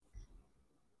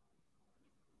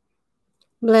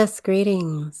Blessed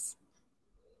greetings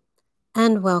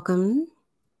and welcome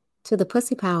to the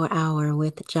Pussy Power Hour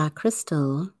with Jack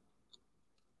Crystal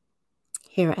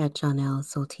here at Janelle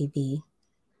Soul TV.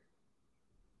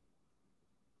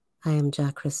 I am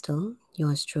Jack Crystal,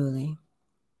 yours truly.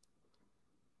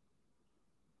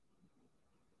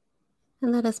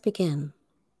 And let us begin.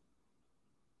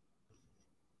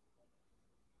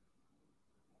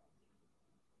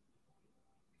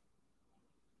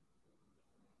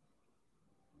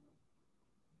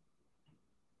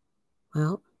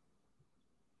 Well,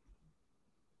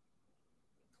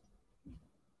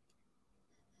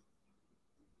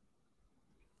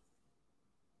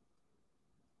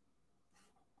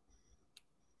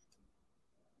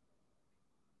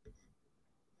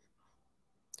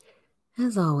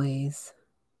 as always,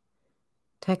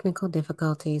 technical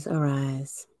difficulties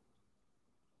arise.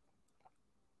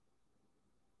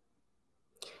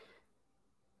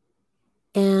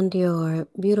 And your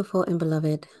beautiful and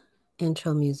beloved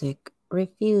intro music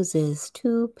refuses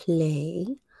to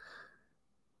play.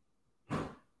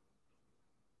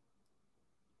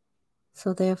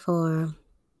 So therefore,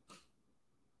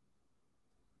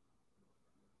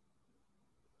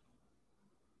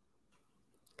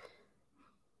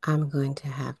 I'm going to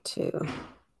have to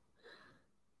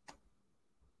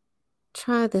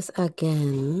try this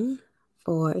again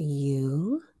for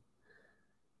you.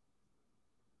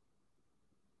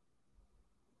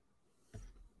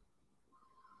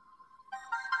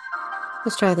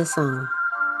 Let's try this song.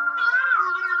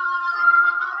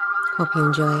 Hope you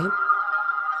enjoy it.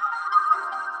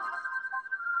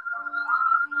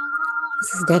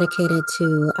 This is dedicated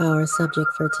to our subject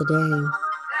for today.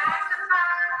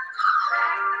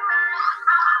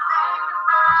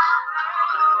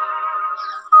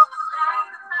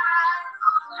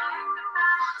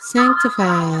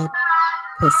 Sanctified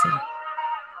pussy.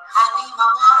 I need my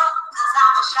water, cause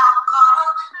I'm a shot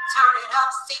caller. Turn it up,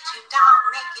 sit you down,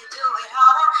 make you do it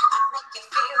harder. I make you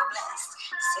feel blessed.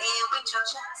 Say it with your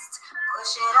chest.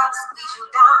 Push it up, squeeze you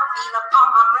down, feel up on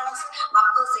my breast. My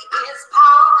pussy is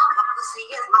power, my pussy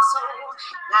is my soul.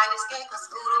 Now you scared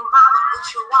cause voodoo mama put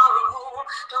you on hold.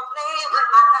 Don't play with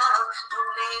my love, don't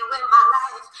play with my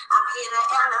life. I'm here to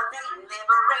elevate,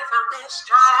 liberate from this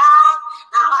strife.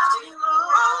 Now watch me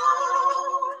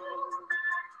roll.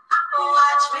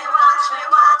 Watch me, watch me,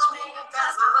 watch me,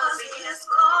 cause my pussy is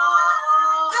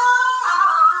gold.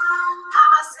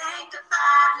 I'm a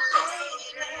sanctified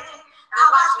lady. Now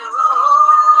watch me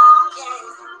roll, yeah.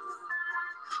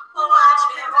 Watch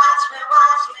me, watch me,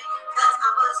 watch me, cause my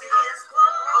pussy is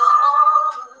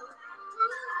gold.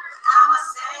 I'm a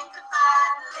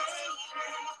sanctified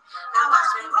lady. Now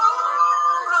watch me roll.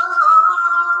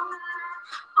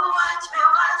 Watch me,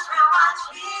 watch me, watch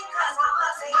me, cause my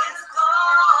pussy is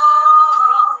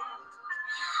gold.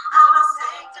 I'm a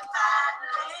sanctified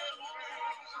lady.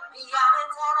 Beyond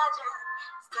intelligent,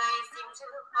 seem to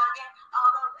forget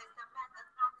all the wisdom and the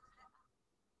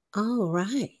All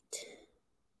right.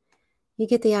 You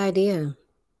get the idea. We're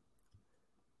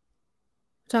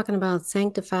talking about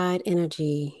sanctified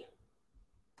energy,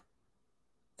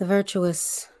 the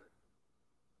virtuous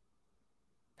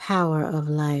power of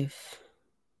life.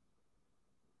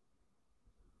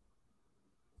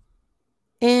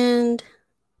 And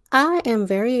I am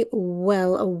very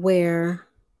well aware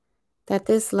that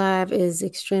this live is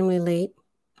extremely late.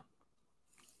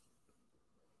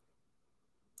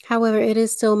 However, it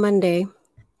is still Monday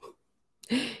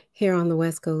here on the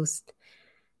West Coast.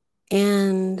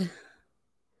 And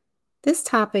this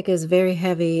topic is very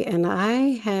heavy, and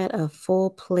I had a full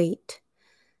plate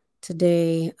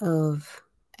today of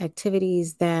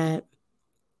activities that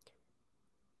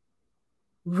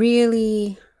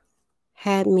really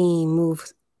had me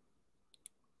move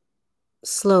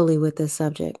slowly with this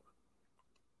subject.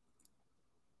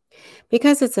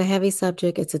 Because it's a heavy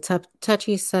subject, it's a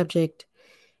touchy subject,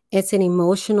 it's an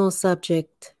emotional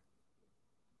subject,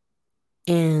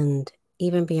 and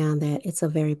even beyond that, it's a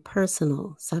very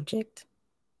personal subject.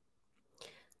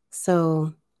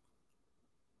 So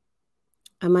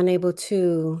I'm unable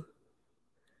to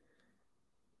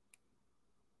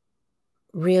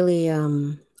really,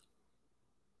 in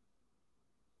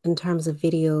terms of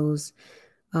videos,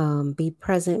 be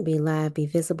present, be live, be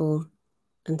visible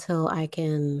until I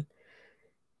can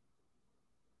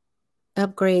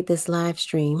upgrade this live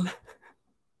stream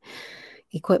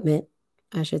equipment,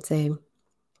 I should say.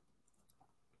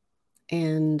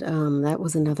 And that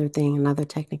was another thing, another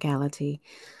technicality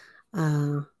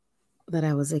that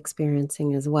I was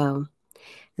experiencing as well.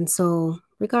 And so,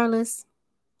 regardless,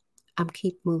 I'll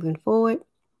keep moving forward.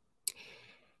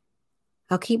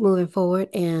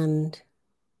 And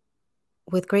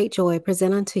with great joy,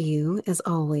 present unto you, as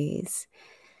always,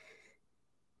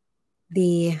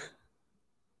 the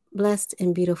blessed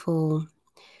and beautiful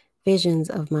visions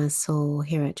of my soul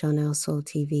here at Jonelle Soul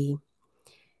TV.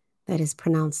 That is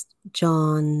pronounced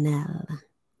Jonelle.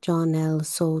 Jonelle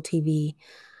Soul TV.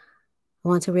 I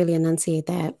want to really enunciate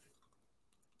that.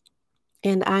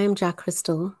 And I am Jack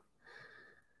Crystal,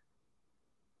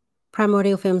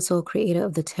 primordial femme soul creator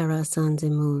of the Terra, Suns,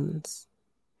 and Moons.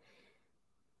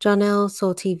 Jonelle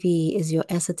Soul TV is your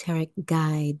esoteric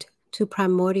guide to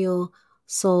primordial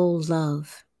soul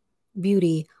love,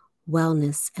 beauty,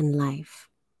 wellness, and life.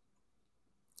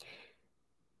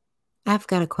 I've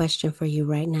got a question for you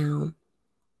right now.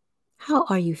 How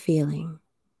are you feeling?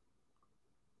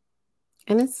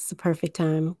 And this is a perfect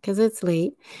time because it's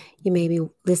late. You may be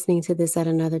listening to this at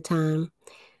another time.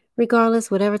 Regardless,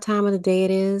 whatever time of the day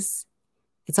it is,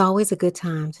 it's always a good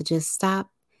time to just stop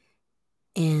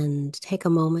and take a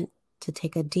moment to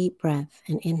take a deep breath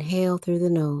and inhale through the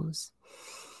nose.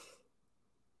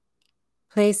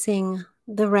 Placing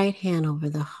the right hand over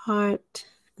the heart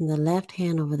and the left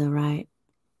hand over the right,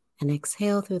 and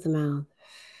exhale through the mouth.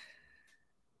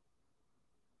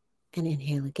 And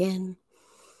inhale again.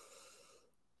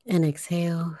 And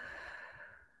exhale.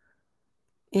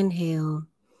 Inhale.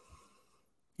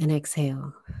 And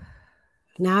exhale.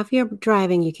 Now, if you're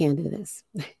driving, you can't do this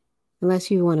unless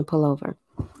you want to pull over.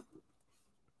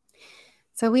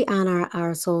 So we honor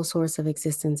our soul source of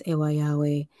existence, Ewa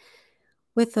Yahweh,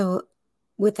 with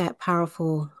that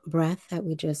powerful breath that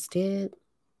we just did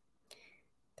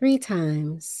 3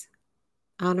 times,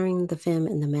 honoring the femme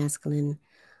and the masculine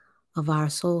of our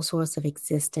soul source of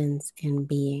existence and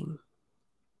being.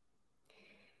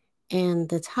 And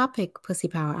the topic, Pussy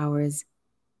Power Hour, is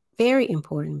very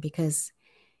important because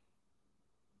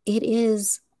it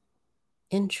is,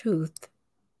 in truth,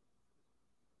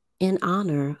 in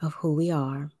honor of who we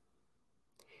are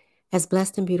as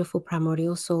blessed and beautiful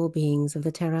primordial soul beings of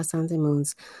the Terra, Suns, and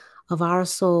Moons, of our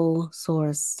soul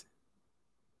source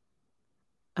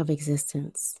of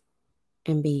existence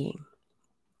and being.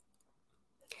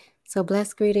 So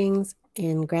blessed greetings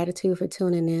and gratitude for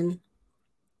tuning in.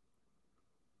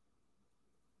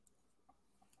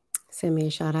 Send me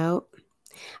a shout out.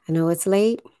 I know it's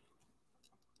late.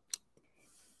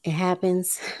 It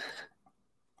happens.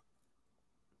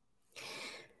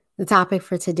 The topic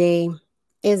for today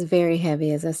is very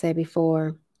heavy, as I said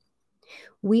before.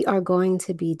 We are going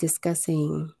to be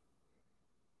discussing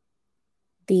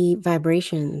the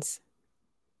vibrations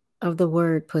of the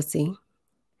word pussy,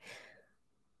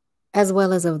 as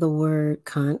well as of the word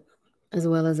cunt, as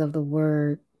well as of the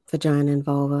word vagina and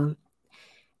vulva.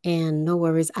 And no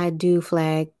worries, I do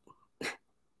flag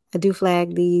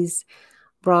these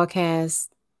broadcasts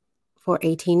for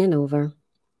 18 and over.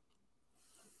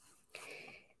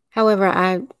 However,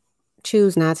 I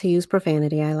choose not to use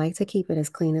profanity. I like to keep it as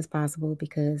clean as possible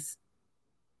because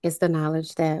it's the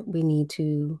knowledge that we need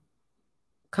to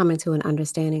come into an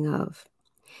understanding of.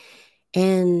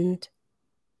 And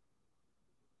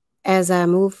as I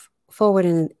move forward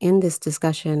in this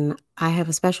discussion, I have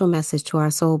a special message to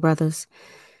our soul brothers,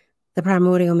 the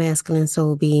primordial masculine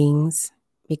soul beings,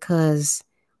 because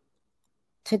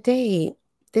today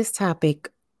this topic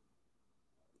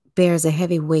bears a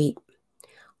heavy weight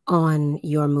on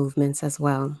your movements as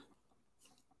well.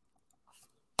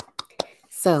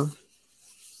 So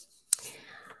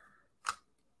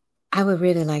I would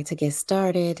really like to get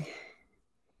started.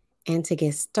 And to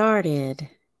get started,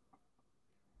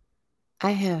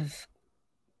 I have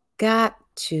got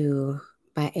to,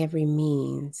 by every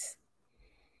means,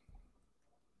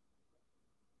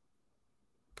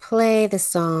 play the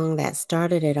song that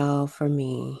started it all for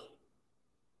me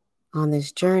on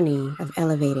this journey of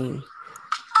elevating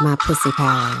my pussy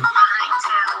power.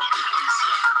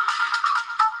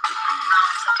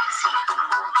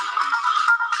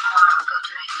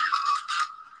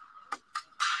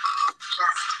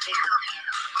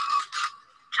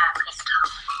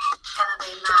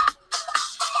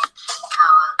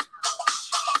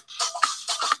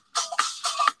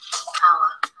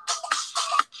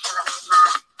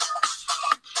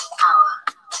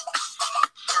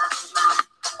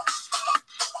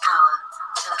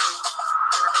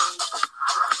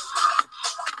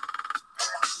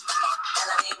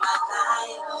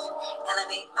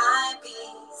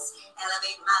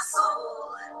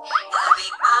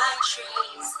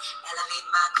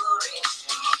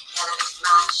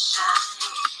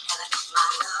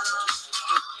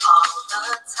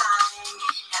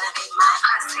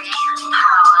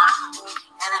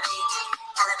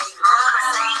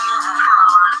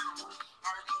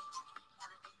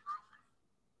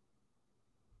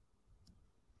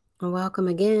 and welcome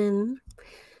again.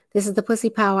 This is the Pussy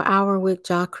Power Hour with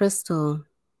Jaw Crystal.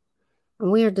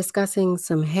 And we are discussing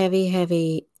some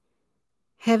heavy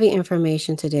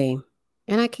information today.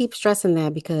 And I keep stressing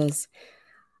that because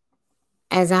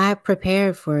as I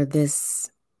prepared for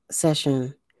this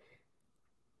session,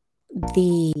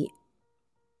 the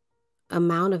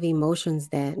amount of emotions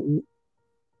that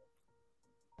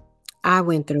I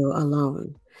went through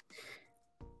alone.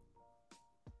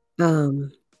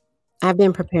 I've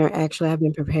been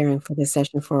preparing for this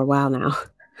session for a while now.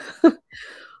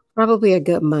 Probably a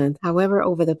good month. However,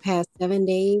 over the past 7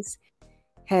 days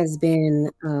has been,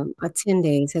 10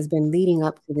 days has been leading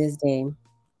up to this day.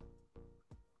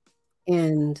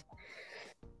 And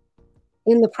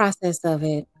in the process of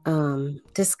it,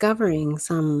 discovering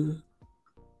some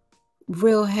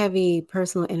real heavy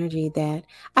personal energy that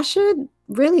I should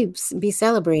really be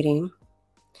celebrating.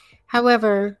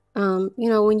 However,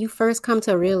 when you first come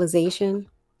to a realization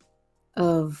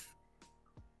of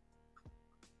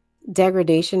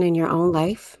degradation in your own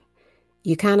life,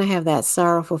 you kind of have that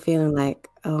sorrowful feeling like,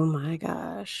 oh my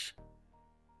gosh.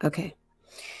 Okay.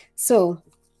 So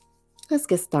let's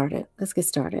get started.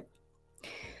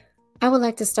 I would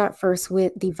like to start first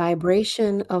with the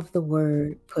vibration of the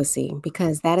word pussy,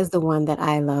 because that is the one that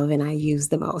I love and I use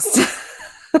the most.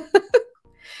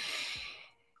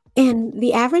 And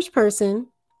the average person,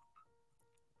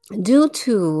 due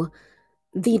to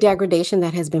the degradation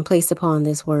that has been placed upon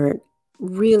this word,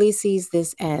 really sees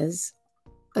this as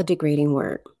a degrading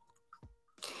word.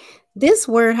 This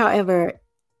word, however,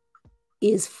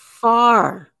 is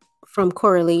far from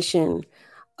correlation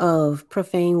of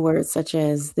profane words such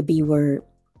as the B word,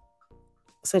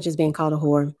 such as being called a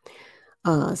whore,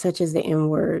 such as the N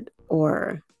word,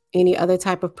 or any other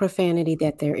type of profanity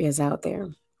that there is out there.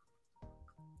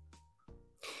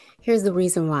 Here's the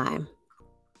reason why.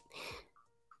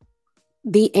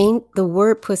 The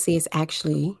word pussy is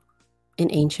actually an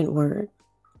ancient word.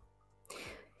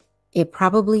 It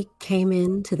probably came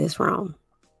into this realm.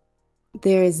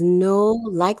 There is no,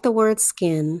 like the word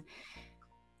skin,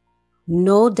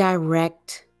 no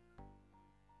direct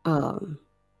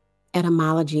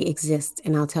etymology exists,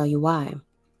 and I'll tell you why.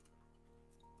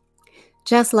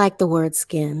 Just like the word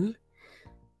skin,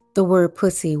 the word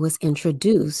pussy was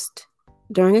introduced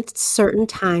during a certain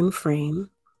time frame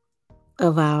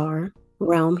of our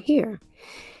realm here.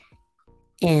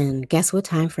 And guess what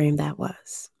time frame that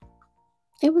was?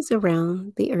 It was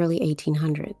around the early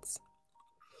 1800s.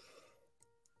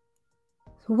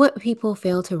 What people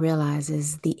fail to realize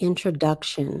is the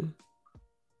introduction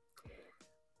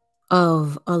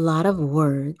of a lot of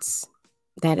words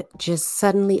that just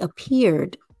suddenly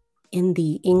appeared in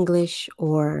the English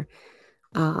or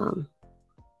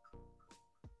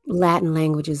Latin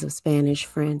languages of Spanish,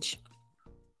 French.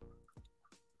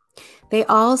 They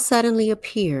all suddenly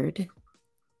appeared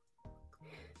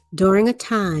during a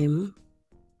time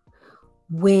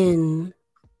when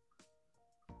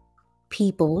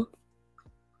people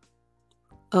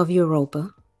of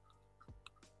Europa,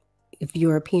 of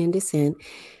European descent,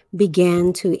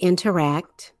 began to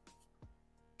interact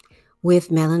with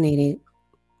melanated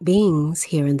beings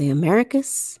here in the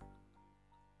Americas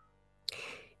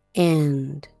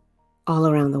and all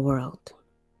around the world.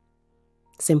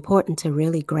 It's important to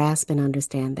really grasp and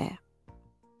understand that,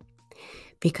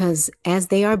 because as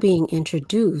they are being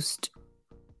introduced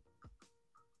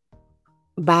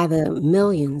by the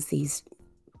millions, these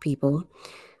people,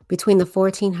 between the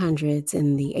 1400s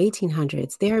and the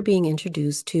 1800s, they are being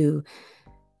introduced to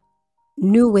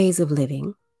new ways of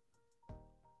living,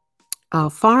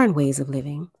 foreign ways of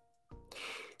living.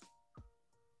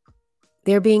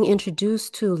 They're being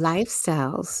introduced to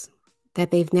lifestyles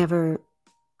that they've never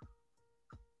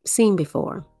seen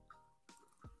before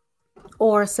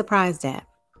or surprised at.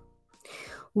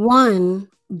 One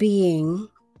being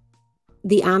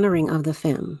the honoring of the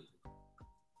femme.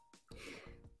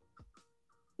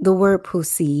 The word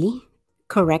pussy,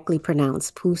 correctly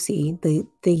pronounced pussy, the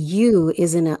U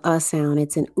isn't an sound,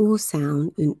 it's an oo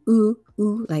sound, an oo,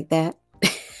 like that.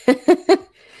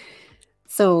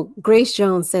 So Grace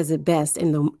Jones says it best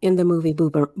in the movie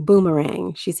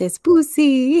Boomerang. She says,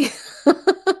 pussy.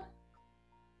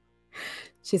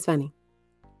 She's funny.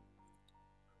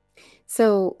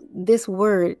 So this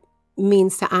word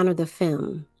means to honor the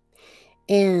femme.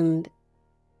 And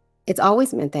it's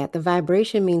always meant that. The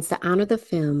vibration means to honor the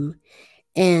femme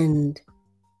and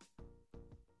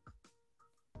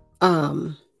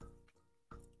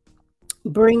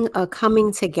bring a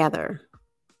coming together,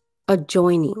 a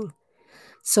joining.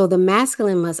 So the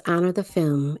masculine must honor the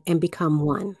femme and become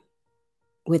one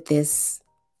with this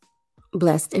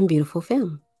blessed and beautiful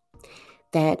femme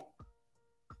that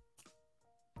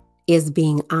is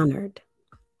being honored.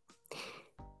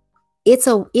 It's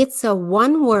a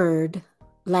one word,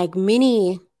 like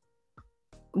many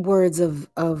words of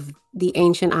the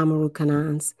ancient Amaru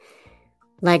Kanans,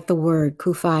 like the word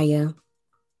kufaya,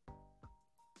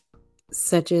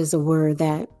 such as a word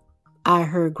that I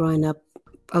heard growing up,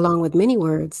 along with many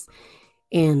words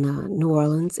in New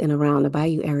Orleans and around the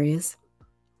Bayou areas.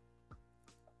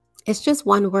 It's just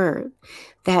one word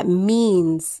that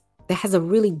has a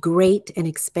really great and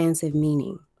expansive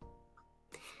meaning.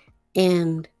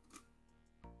 And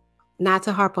not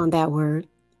to harp on that word,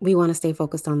 we want to stay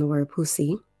focused on the word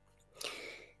pusi.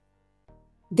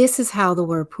 This is how the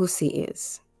word pusi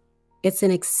is. It's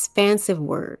an expansive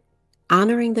word,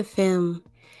 honoring the femme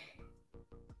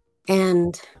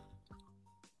and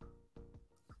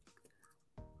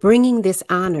bringing this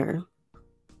honor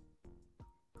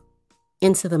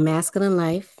into the masculine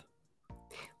life,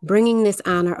 bringing this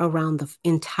honor around the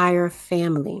entire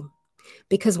family.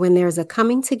 Because when there's a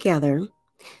coming together,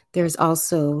 there's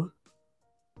also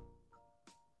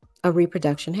a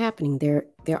reproduction happening. There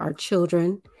are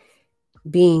children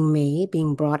being made,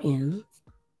 being brought in,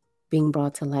 being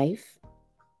brought to life.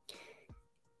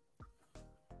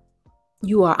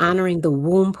 You are honoring the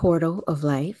womb portal of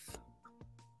life.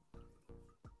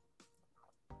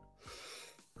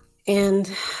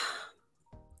 And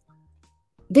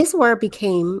this word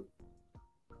became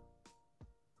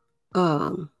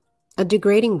a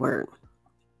degrading word.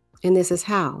 And this is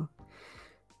how.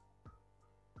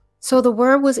 So the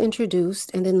word was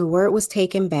introduced, and then the word was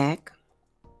taken back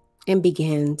and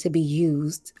began to be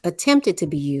used, attempted to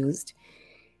be used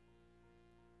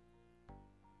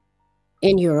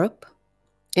in Europe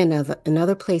and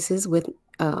other places with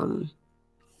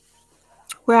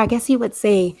where I guess you would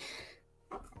say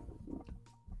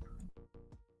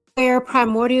where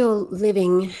primordial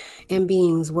living and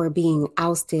beings were being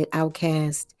ousted,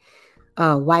 outcast,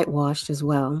 whitewashed as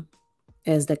well,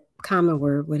 as the common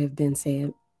word would have been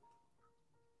said,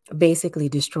 basically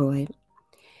destroyed.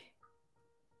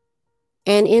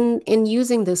 And in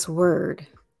using this word,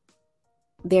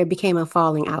 there became a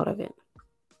falling out of it.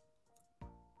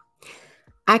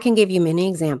 I can give you many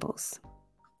examples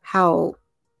how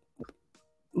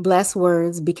blessed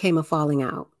words became a falling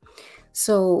out.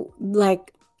 So,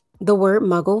 like the word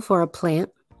muggle for a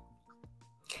plant.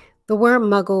 The word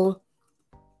muggle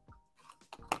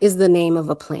is the name of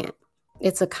a plant.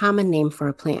 It's a common name for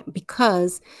a plant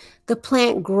because the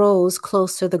plant grows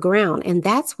close to the ground. And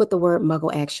that's what the word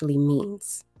muggle actually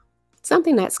means.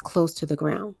 Something that's close to the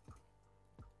ground.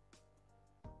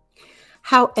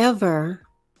 However,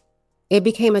 it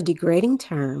became a degrading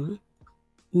term,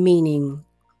 meaning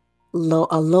a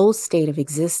low state of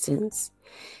existence.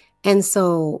 And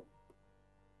so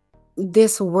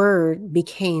this word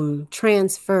became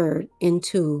transferred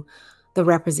into the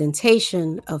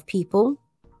representation of people,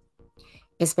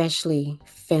 especially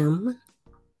femme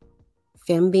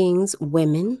beings,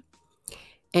 women,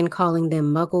 and calling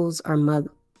them muggles or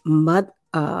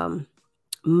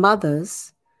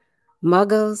muggers,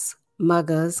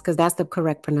 because that's the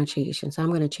correct pronunciation. So I'm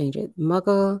going to change it.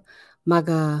 Muggle,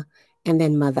 mugga, and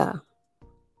then mother.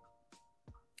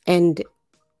 And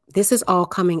this is all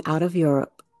coming out of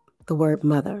Europe, the word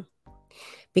mother.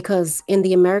 Because in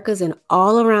the Americas and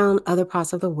all around other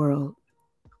parts of the world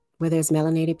where there's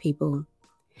melanated people,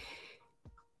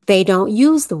 they don't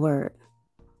use the word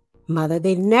mother.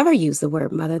 They've never used the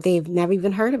word mother. They've never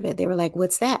even heard of it. They were like,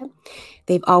 what's that?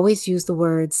 They've always used the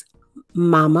words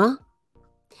mama.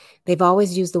 They've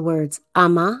always used the words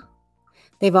ama.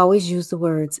 They've always used the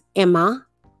words emma.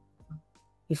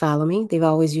 You follow me? They've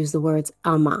always used the words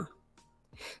ama.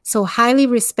 So highly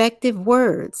respected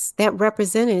words that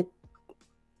represented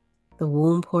the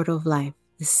womb portal of life,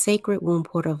 the sacred womb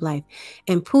portal of life.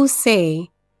 And Pusey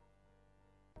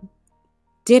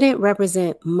didn't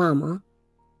represent mama.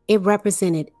 It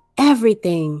represented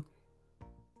everything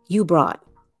you brought.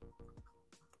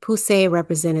 Pusey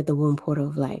represented the womb portal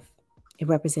of life. It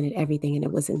represented everything, and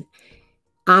it was an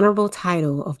honorable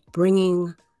title of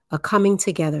bringing a coming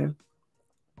together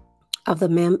of the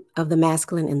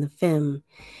masculine and the femme,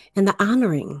 and the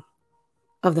honoring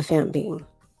of the femme being.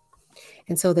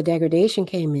 And so the degradation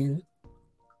came in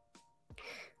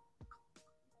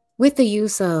with the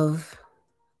use of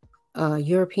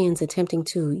Europeans attempting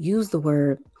to use the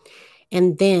word,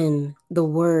 and then the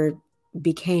word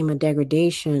became a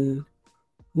degradation,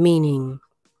 meaning,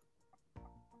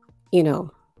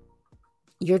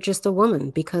 you're just a woman.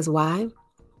 Because why?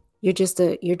 You're just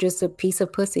a piece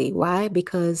of pussy. Why?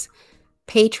 Because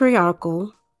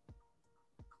patriarchal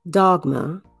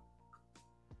dogma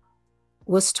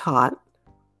was taught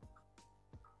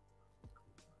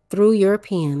through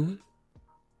European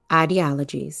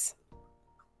ideologies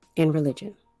and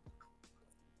religion,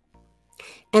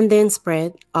 and then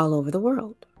spread all over the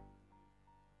world.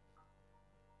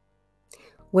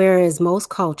 Whereas most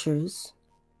cultures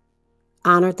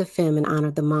honored the femme and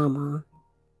honored the mama,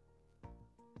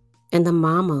 and the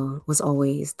mama was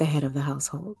always the head of the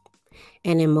household.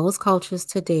 And in most cultures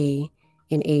today,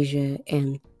 in Asia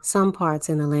and some parts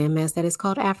in the landmass that is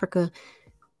called Africa,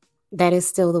 that is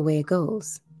still the way it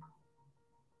goes.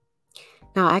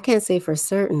 Now, I can't say for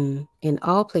certain in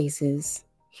all places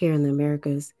here in the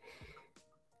Americas.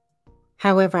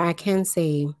 However, I can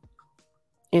say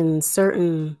in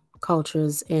certain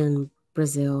cultures in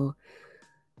Brazil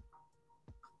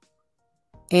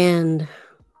and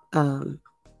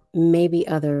maybe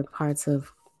other parts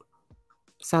of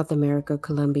South America,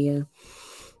 Colombia,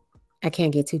 I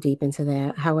can't get too deep into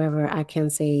that. However, I can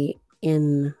say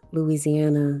in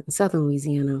Louisiana, Southern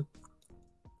Louisiana,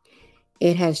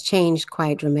 it has changed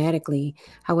quite dramatically.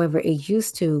 However, it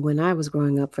used to, when I was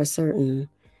growing up for certain,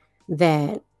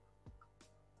 that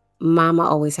mama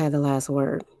always had the last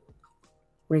word,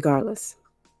 regardless.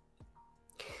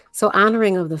 So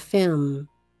honoring of the femme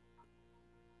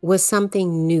was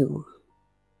something new.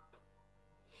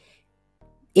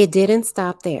 It didn't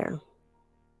stop there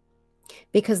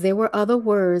because there were other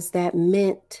words that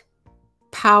meant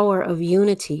power of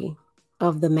unity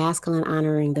of the masculine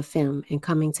honoring the femme and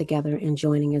coming together and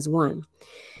joining as one.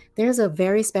 There's a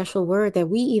very special word that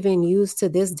we even use to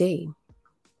this day.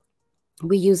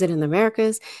 We use it in the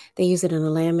Americas. They use it in a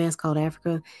landmass called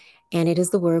Africa, and it is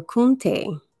the word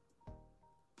kunte.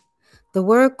 The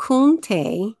word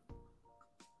kunte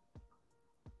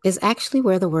is actually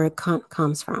where the word kunt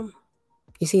comes from.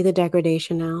 You see the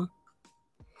degradation now?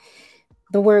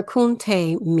 The word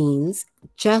kunte means,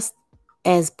 just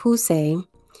as puse,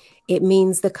 it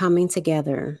means the coming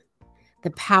together,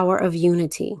 the power of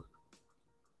unity.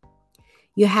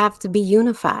 You have to be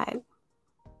unified.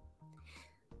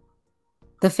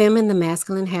 The femme and the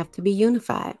masculine have to be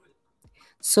unified.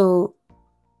 So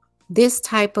this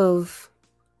type of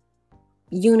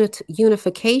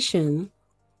unification,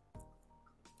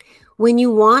 when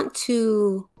you want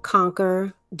to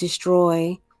conquer,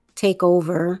 destroy, take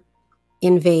over,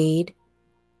 invade,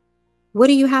 what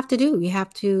do you have to do? You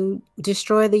have to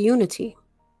destroy the unity.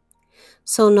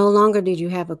 So no longer did you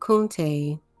have a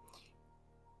kunte.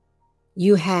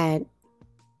 You had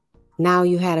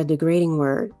a degrading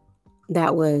word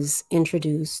that was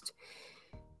introduced,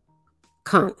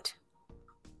 cunt.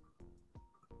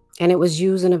 And it was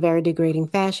used in a very degrading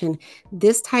fashion.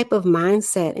 This type of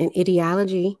mindset and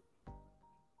ideology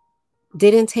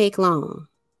didn't take long,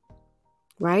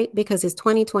 right? Because it's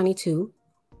 2022.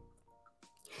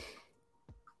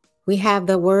 We have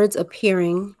the words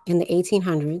appearing in the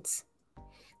 1800s.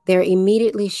 They're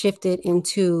immediately shifted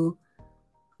into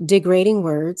degrading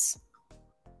words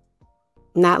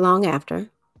not long after.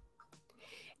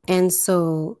 And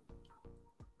so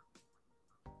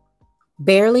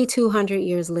barely 200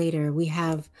 years later, we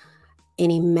have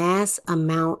an immense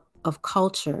amount of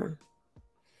culture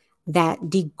that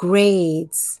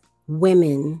degrades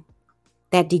women,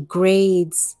 that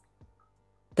degrades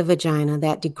the vagina,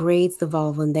 that degrades the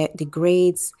vulva, and that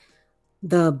degrades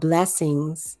the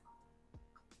blessings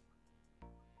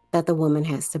that the woman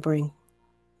has to bring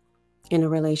in a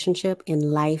relationship,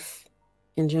 in life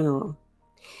in general.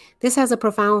 This has a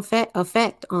profound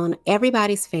effect on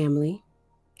everybody's family,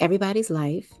 everybody's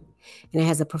life, and it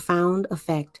has a profound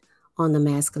effect on the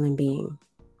masculine being.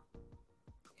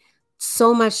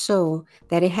 So much so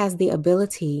that it has the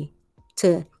ability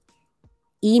to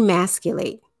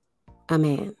emasculate a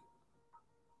man.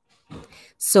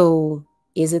 So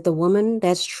is it the woman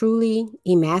that's truly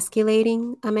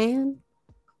emasculating a man?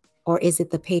 Or is it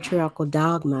the patriarchal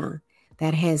dogma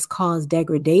that has caused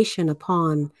degradation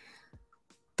upon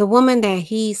the woman that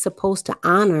he's supposed to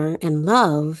honor and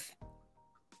love?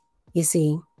 You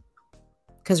see,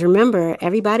 because remember,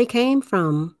 everybody came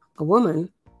from a woman,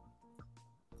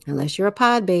 unless you're a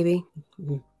pod baby,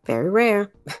 very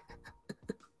rare.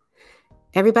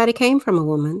 Everybody came from a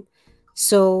woman.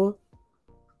 So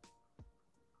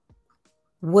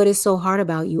what is so hard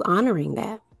about you honoring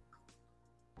that?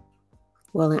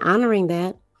 Well, in honoring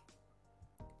that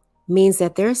means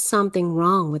that there's something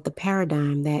wrong with the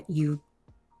paradigm that you've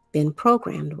been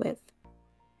programmed with,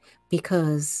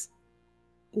 because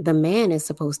the man is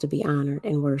supposed to be honored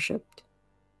and worshiped.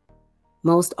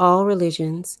 Most all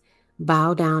religions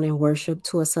bow down and worship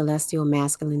to a celestial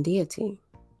masculine deity.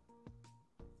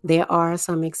 There are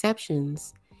some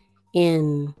exceptions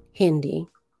in Hindi,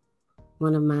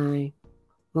 one of my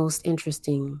most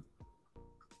interesting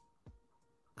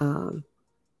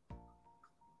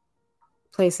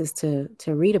places to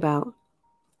read about.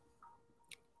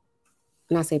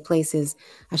 When I say places,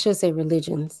 I should say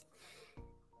religions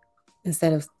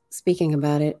instead of speaking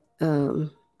about it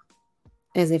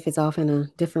as if it's off in a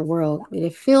different world. But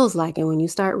it feels like it when you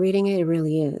start reading it. It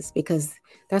really is, because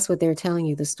that's what they're telling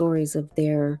you, the stories of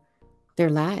their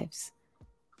lives.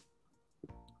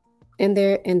 And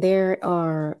there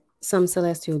are some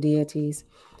celestial deities.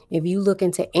 If you look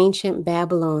into ancient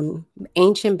Babylon,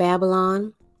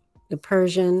 the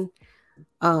Persian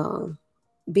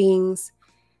beings,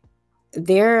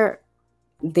 they're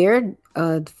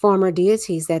former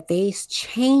deities that they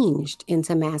changed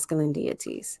into masculine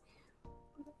deities.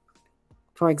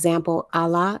 For example,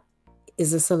 Allah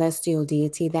is a celestial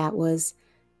deity that was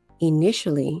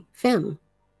initially femme,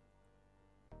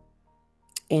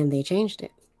 and they changed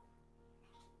it.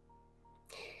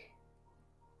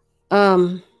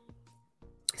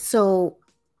 So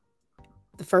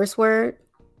the first word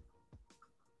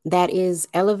that is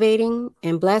elevating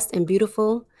and blessed and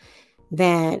beautiful,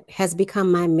 that has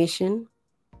become my mission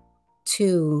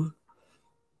to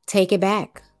take it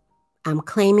back. I'm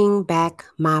claiming back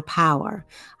my power.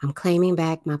 I'm claiming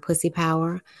back my pussy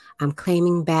power. I'm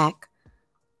claiming back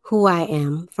who I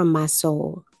am from my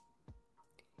soul.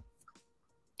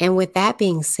 And with that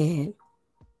being said,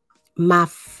 my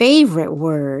favorite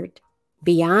word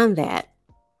beyond that,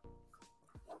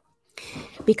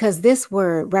 because this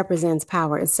word represents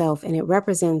power itself, and it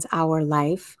represents our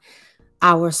life,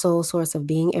 our soul source of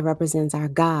being. It represents our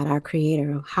God, our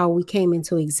creator, how we came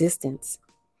into existence.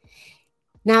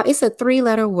 Now, it's a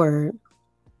 3-letter word.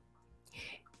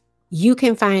 You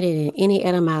can find it in any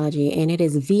etymology, and it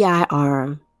is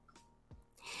VIR.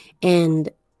 And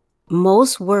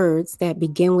most words that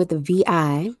begin with the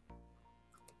VI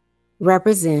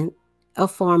represent a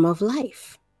form of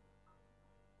life.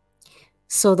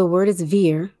 So the word is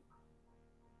vir,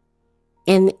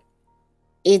 and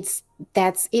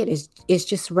that's it. It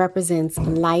just represents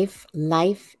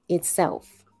life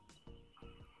itself.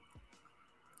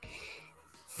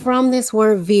 From this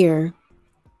word vir,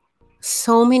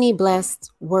 so many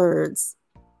blessed words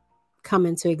come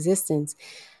into existence.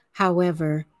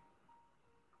 However,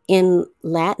 in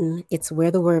Latin, it's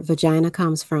where the word vagina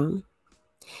comes from.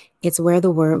 It's where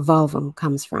the word vulvum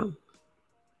comes from.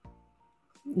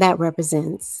 That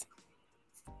represents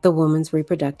the woman's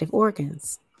reproductive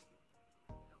organs.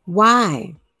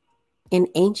 Why in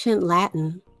ancient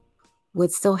Latin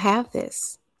would still have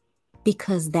this?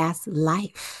 Because that's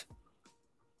life.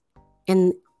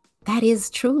 And that is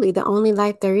truly the only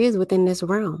life there is within this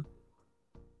realm.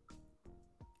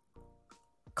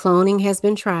 Cloning has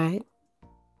been tried.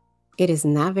 It is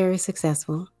not very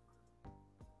successful.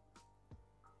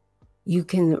 You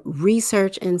can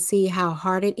research and see how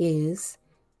hard it is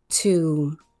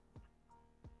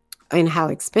and how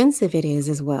expensive it is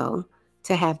as well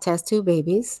to have test tube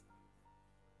babies.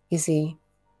 You see,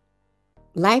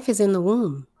 life is in the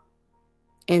womb.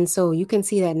 And so you can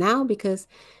see that now because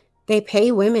they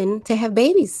pay women to have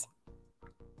babies.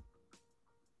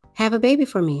 Have a baby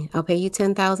for me. I'll pay you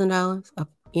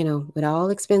 $10,000, with all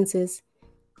expenses.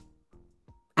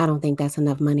 I don't think that's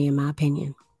enough money in my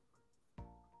opinion.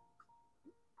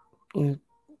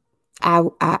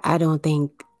 I don't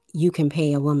think you can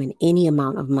pay a woman any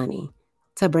amount of money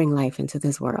to bring life into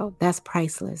this world. That's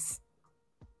priceless.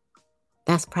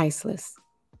 That's priceless.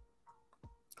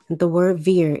 The word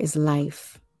vir is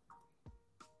life.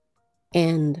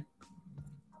 And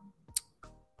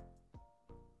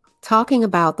talking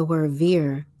about the word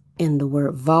vir and the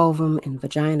word vulvum and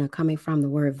vagina coming from the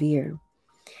word vir,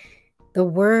 the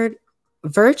word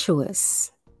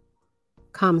virtuous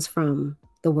comes from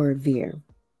the word vir.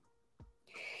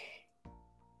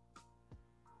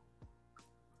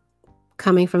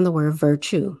 Coming from the word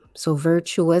virtue. So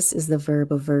virtuous is the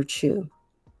verb of virtue.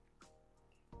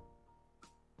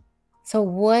 So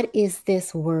what is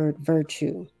this word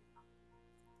virtue?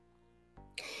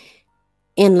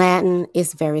 In Latin,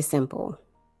 it's very simple.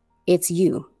 It's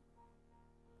you.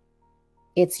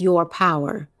 It's your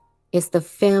power. It's the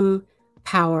femme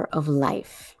power of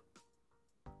life.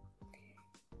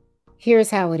 Here's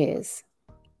how it is.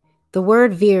 The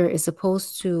word vir is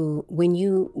supposed to, when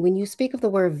you speak of the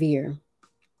word vir,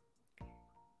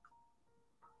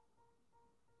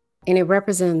 and it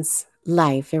represents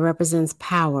life, it represents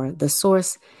power, the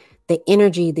source, the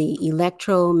energy, the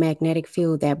electromagnetic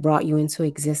field that brought you into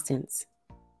existence.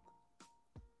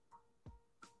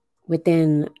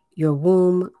 Within your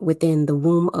womb, within the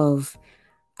womb of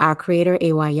our creator,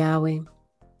 Ewa Yahweh.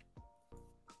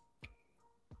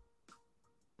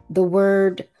 The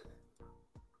word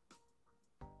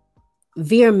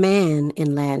vir man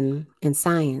in Latin and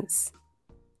science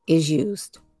is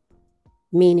used,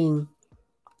 meaning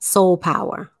soul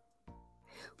power.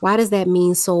 Why does that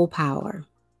mean soul power?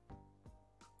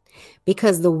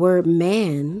 Because the word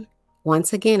man,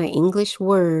 once again, an English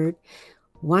word,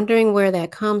 wondering where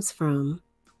that comes from,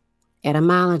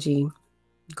 etymology,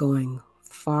 going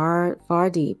far, far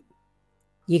deep.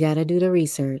 You got to do the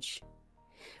research.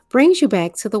 Brings you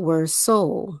back to the word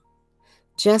soul,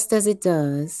 just as it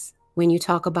does when you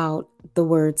talk about the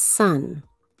word sun.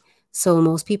 So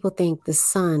most people think the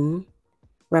sun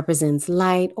represents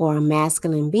light or a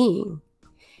masculine being,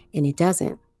 and it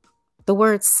doesn't. The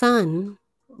word sun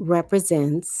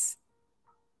represents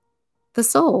the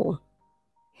soul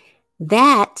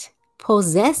that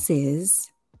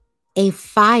possesses a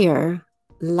fire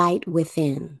light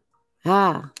within.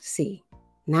 See,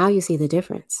 now you see the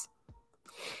difference.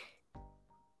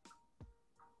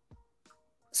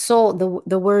 So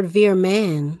the word vir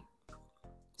man,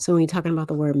 so when you're talking about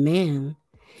the word man,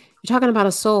 you're talking about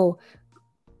a soul.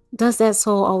 Does that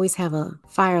soul always have a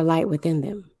fire light within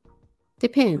them?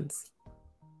 Depends,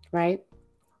 right?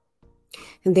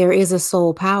 And there is a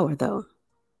soul power, though,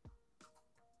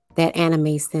 that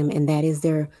animates them, and that is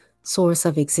their source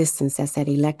of existence. That's that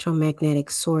electromagnetic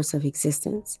source of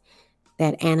existence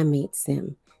that animates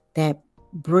them, that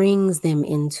brings them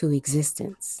into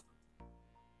existence.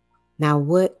 Now,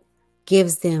 what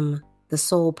gives them the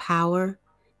soul power?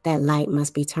 That light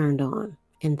must be turned on,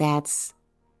 and that's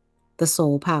the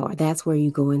soul power. That's where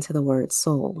you go into the word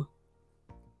soul.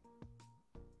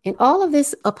 And all of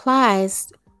this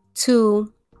applies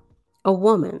to a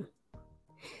woman,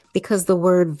 because the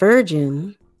word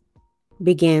virgin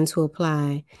began to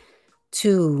apply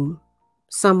to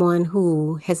someone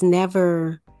who has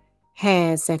never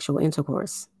had sexual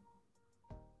intercourse.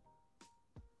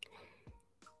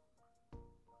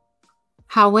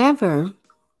 However,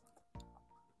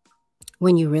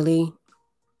 when you really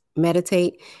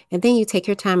meditate and then you take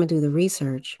your time and do the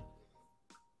research,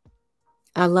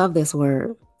 I love this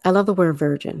word. I love the word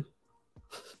virgin.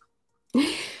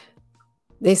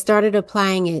 They started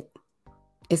applying it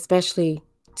especially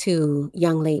to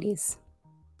young ladies.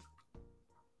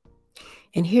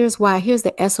 And here's why. Here's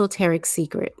the esoteric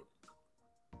secret.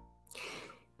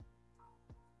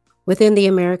 Within the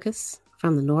Americas,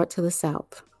 from the north to the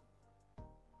south,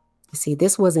 you see,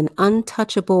 this was an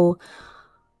untouchable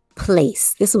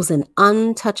place. This was an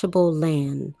untouchable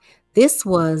land. This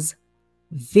was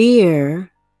Vir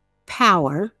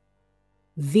power,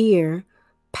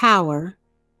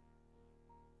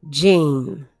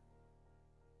 Jane.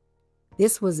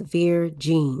 This was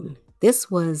Virgin.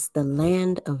 This was the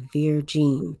land of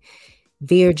Virgin.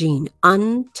 Virgin,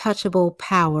 untouchable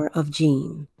power of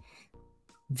Jean.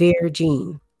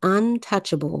 Virgin,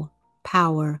 untouchable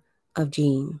power of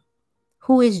Jean.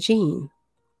 Who is Jean?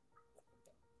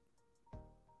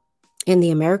 In the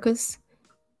Americas,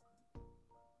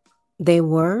 they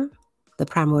were the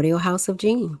primordial house of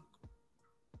Jean.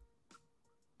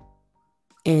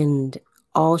 And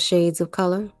all shades of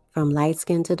color, from light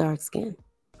skin to dark skin.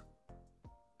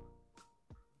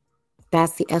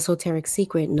 That's the esoteric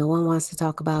secret no one wants to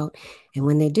talk about. And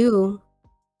when they do,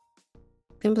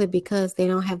 simply because they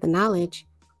don't have the knowledge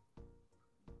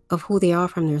of who they are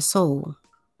from their soul.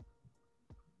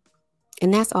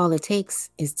 And that's all it takes,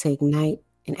 is to ignite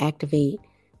and activate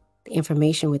the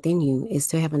information within you, is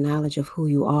to have a knowledge of who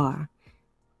you are.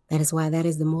 That is why that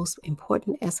is the most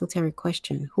important esoteric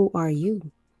question. Who are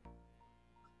you?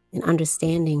 And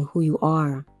understanding who you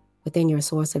are within your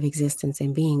source of existence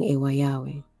and being Ewa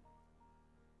Yahweh.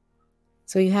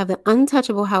 So you have the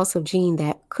untouchable house of Jean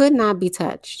that could not be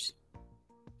touched.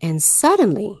 And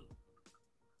suddenly,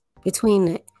 between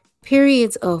the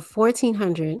periods of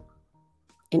 1400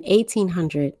 and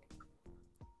 1800,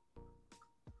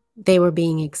 they were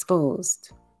being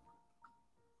exposed,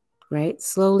 right?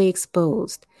 Slowly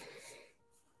exposed.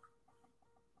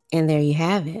 And there you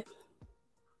have it.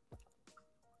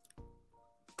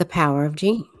 The power of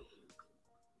Jean.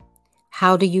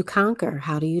 How do you conquer?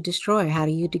 How do you destroy? How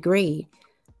do you degrade?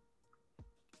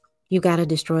 You got to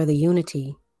destroy the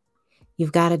unity.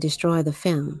 You've got to destroy the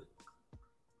femme.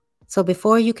 So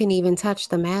before you can even touch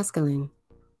the masculine,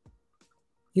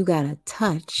 you got to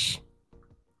touch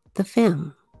the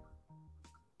femme,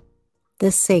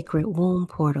 the sacred womb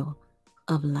portal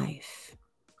of life.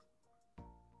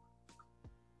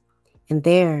 And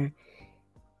there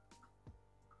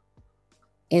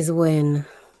is when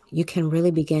you can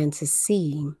really begin to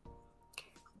see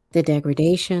the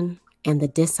degradation and the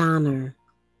dishonor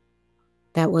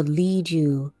that would lead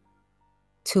you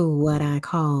to what I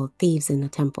call thieves in the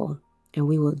temple. And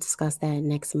we will discuss that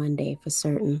next Monday for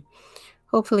certain.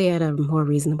 Hopefully at a more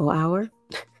reasonable hour.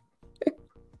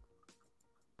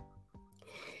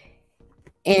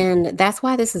 And that's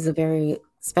why this is a very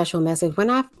special message. When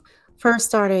I first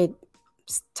started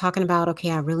talking about,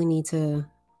 okay, I really need to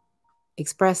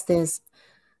express this,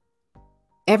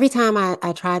 every time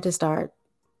I tried to start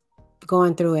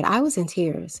going through it, I was in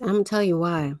tears. I'm going to tell you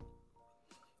why.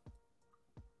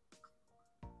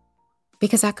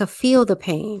 Because I could feel the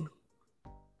pain.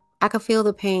 I could feel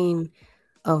the pain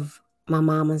of my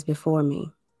mamas before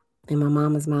me and my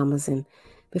mama's mamas. And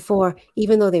before,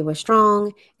 even though they were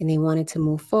strong and they wanted to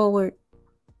move forward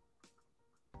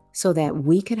so that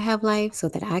we could have life, so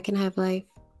that I can have life.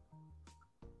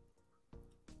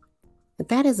 But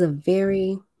that is a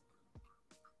very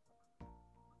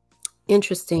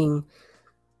interesting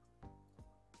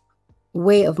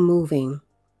way of moving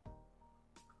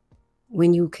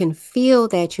when you can feel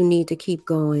that you need to keep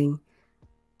going,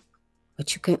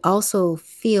 but you can also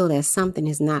feel that something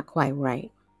is not quite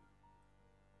right.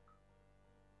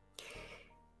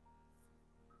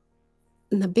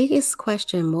 And the biggest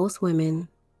question most women,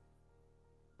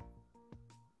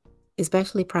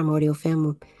 especially primordial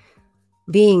femme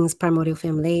beings, primordial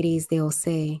femme ladies, they'll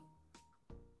say,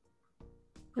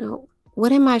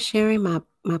 what am I sharing my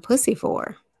pussy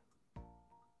for?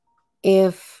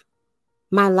 If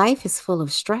my life is full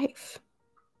of strife,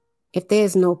 if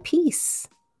there's no peace,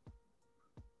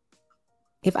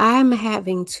 if I'm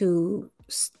having to,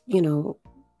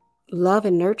 love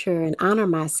and nurture and honor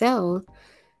myself,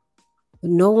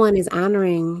 no one is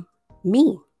honoring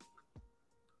me.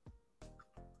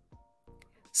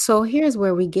 So here's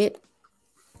where we get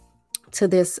to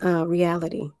this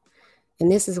reality.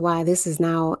 And this is why this is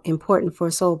now important for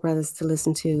soul brothers to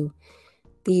listen to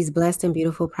these blessed and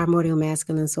beautiful primordial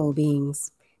masculine soul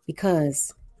beings,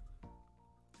 because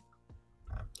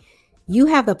you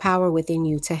have the power within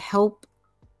you to help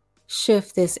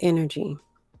shift this energy.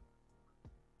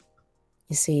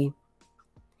 You see,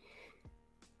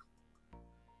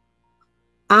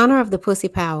 honor of the pussy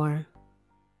power,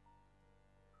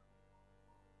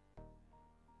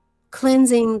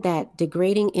 cleansing that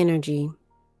degrading energy,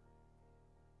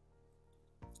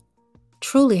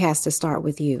 truly has to start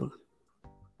with you.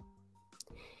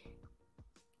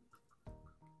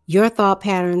 Your thought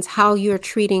patterns, how you're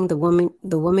treating the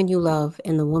woman you love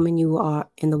and the woman you are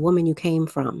and the woman you came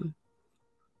from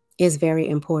is very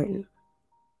important.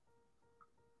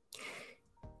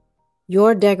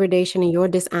 Your degradation and your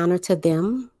dishonor to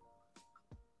them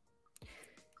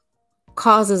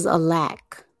causes a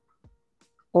lack,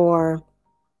 or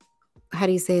how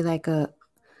do you say, like a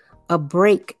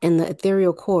break in the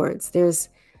ethereal cords. There's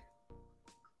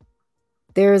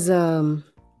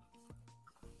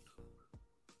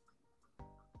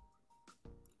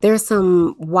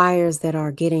some wires that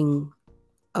are getting,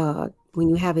 when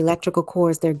you have electrical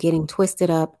cords, they're getting twisted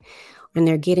up and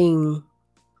they're getting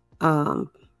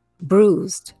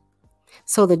bruised.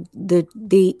 So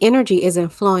the energy isn't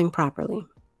flowing properly.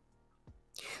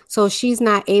 So she's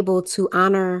not able to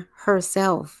honor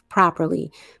herself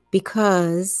properly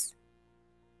because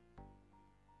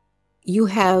you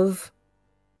have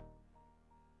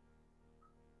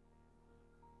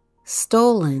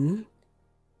stolen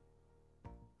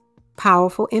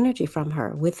powerful energy from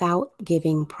her without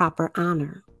giving proper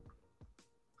honor.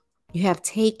 You have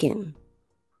taken,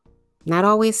 not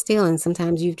always stealing,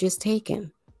 sometimes you've just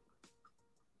taken,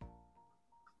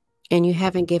 and you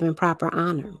haven't given proper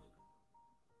honor.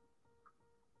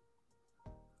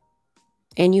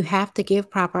 And you have to give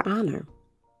proper honor.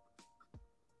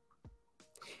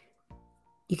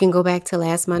 You can go back to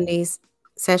last Monday's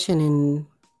session and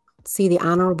see the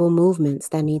honorable movements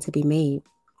that need to be made.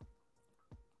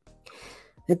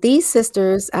 But these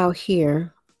sisters out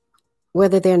here,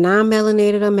 whether they're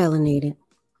non-melanated or melanated,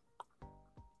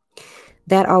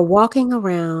 that are walking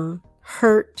around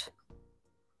hurt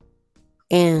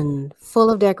and full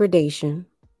of degradation,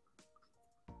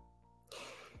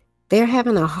 they're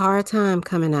having a hard time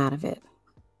coming out of it.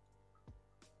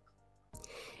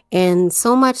 And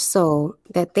so much so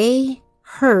that they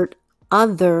hurt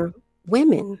other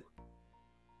women.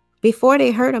 Before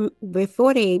they hurt them,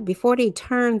 before they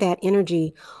turn that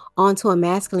energy onto a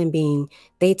masculine being,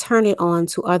 they turn it on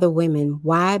to other women.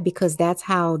 Why? Because that's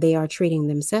how they are treating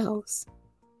themselves.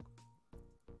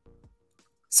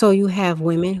 So you have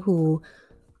women who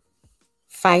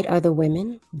fight other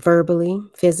women verbally,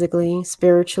 physically,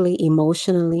 spiritually,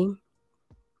 emotionally,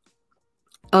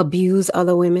 abuse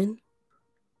other women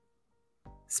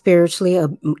spiritually,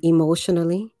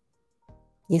 emotionally.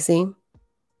 You see?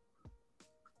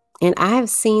 And I have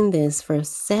seen this for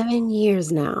 7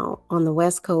 years now on the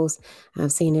West Coast.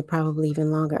 I've seen it probably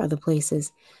even longer other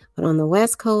places, But on the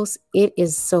West Coast, it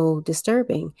is so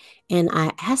disturbing. And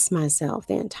I asked myself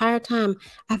the entire time,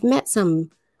 I've met some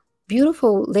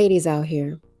beautiful ladies out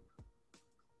here,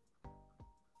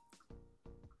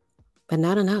 but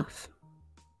not enough.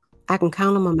 I can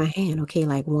count them on my hand. Okay,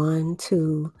 like 1,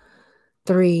 2,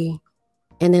 3,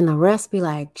 and then the rest be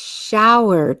like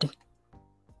showered.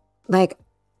 Like,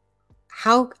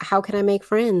 how can I make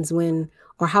friends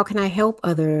or how can I help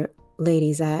other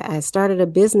ladies? I started a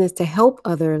business to help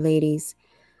other ladies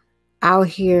out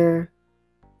here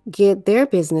get their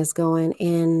business going,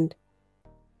 and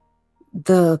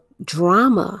the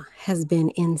drama has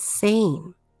been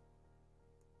insane.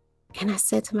 And I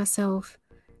said to myself,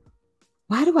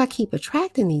 why do I keep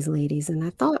attracting these ladies? And I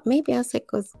thought maybe I said,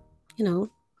 because,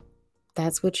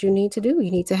 that's what you need to do.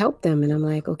 You need to help them. And I'm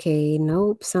like, okay,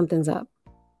 nope, something's up.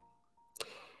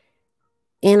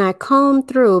 And I comb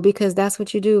through, because that's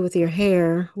what you do with your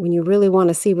hair when you really want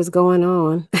to see what's going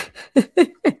on.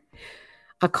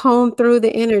 I comb through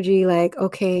the energy like,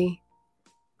 okay.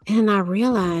 And I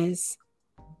realize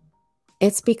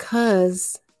it's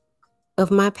because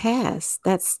of my past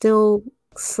that still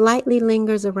slightly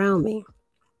lingers around me.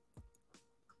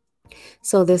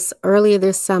 So earlier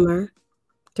this summer,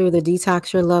 through the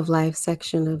Detox Your Love Life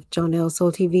section of Jonelle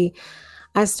Soul TV,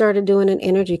 I started doing an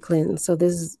energy cleanse. So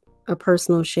this is a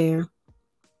personal share.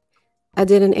 I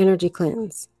did an energy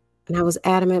cleanse, and I was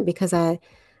adamant because I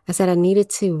said I needed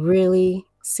to really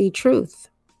see truth.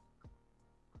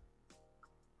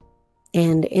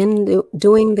 And in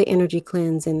doing the energy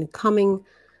cleanse and coming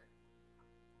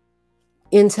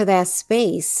into that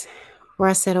space where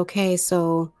I said, okay,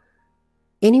 so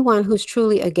anyone who's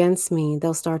truly against me,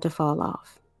 they'll start to fall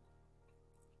off.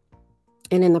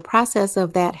 And in the process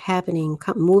of that happening,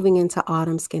 moving into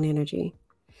autumn skin energy,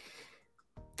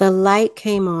 the light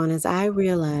came on as I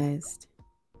realized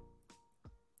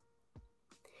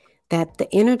that the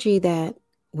energy that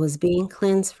was being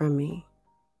cleansed from me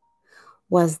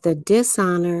was the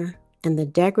dishonor and the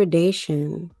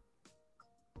degradation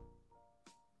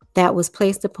that was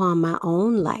placed upon my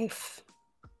own life.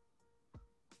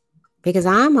 Because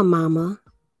I'm a mama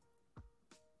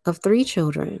of 3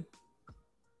 children,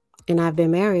 and I've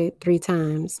been married 3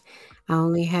 times. I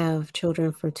only have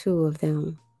children for 2 of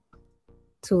them,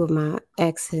 2 of my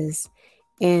exes.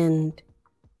 And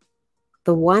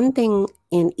the one thing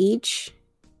in each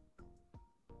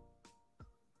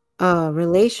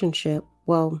relationship,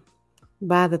 well,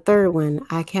 by the third one,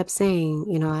 I kept saying,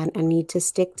 I need to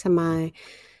stick to my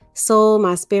soul,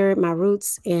 my spirit, my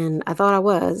roots. And I thought I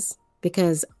was,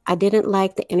 because I didn't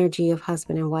like the energy of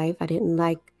husband and wife. I didn't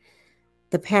like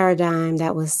the paradigm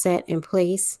that was set in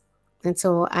place. And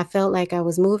so I felt like I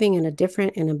was moving in a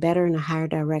different and a better and a higher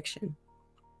direction.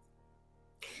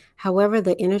 However,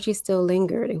 the energy still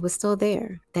lingered. It was still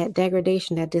there. That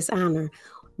degradation, that dishonor.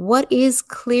 What is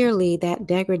clearly that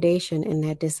degradation and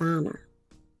that dishonor?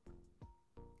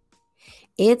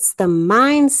 It's the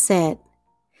mindset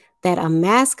that a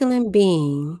masculine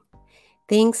being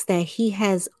thinks that he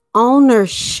has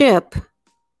ownership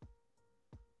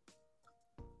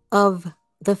of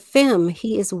the femme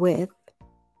he is with,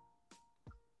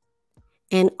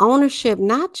 and ownership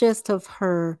not just of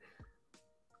her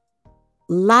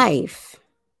life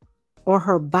or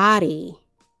her body,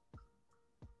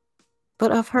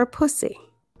 but of her pussy,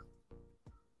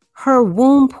 her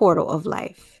womb portal of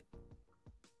life.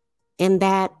 And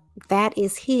that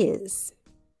is his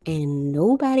and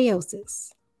nobody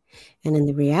else's. And then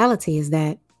the reality is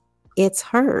that it's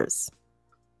hers.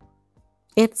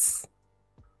 It's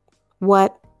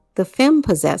what the femme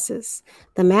possesses.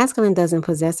 The masculine doesn't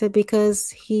possess it because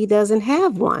he doesn't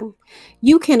have one.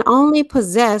 You can only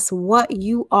possess what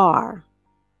you are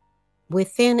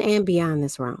within and beyond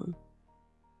this realm.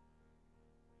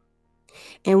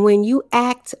 And when you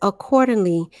act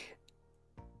accordingly,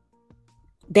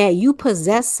 that you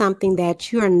possess something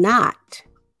that you're not,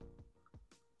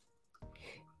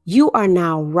 you are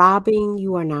now robbing,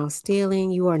 you are now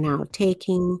stealing, you are now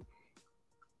taking,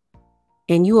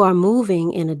 and you are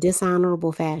moving in a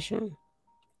dishonorable fashion.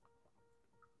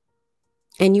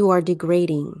 And you are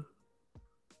degrading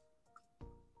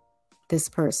this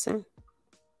person.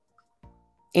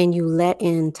 And you let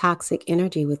in toxic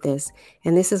energy with this.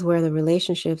 And this is where the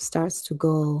relationship starts to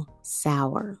go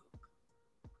sour.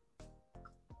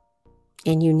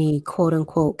 And you need quote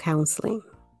unquote counseling.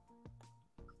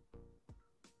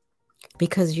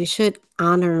 Because you should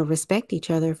honor and respect each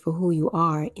other for who you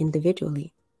are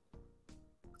individually.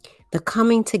 The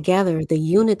coming together, the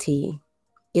unity,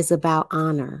 is about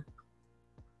honor.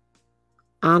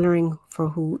 Honoring for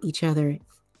who each other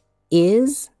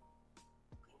is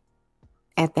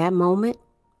at that moment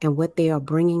and what they are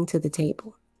bringing to the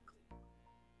table.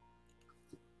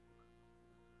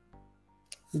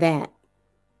 That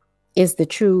is the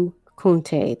true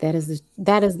Kunte.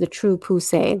 That is the true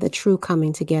Pusei, the true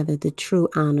coming together, the true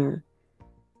honor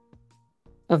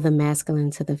of the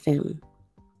masculine to the femme.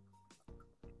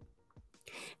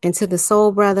 And to the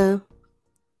soul brother,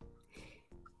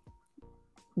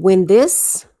 when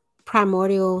this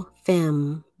primordial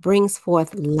femme brings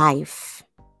forth life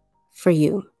for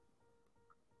you,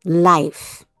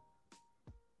 life,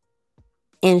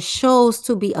 and shows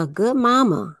to be a good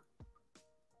mama,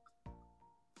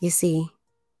 you see,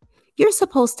 you're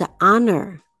supposed to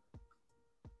honor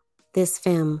this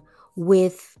femme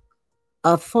with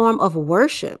a form of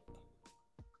worship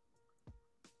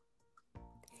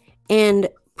and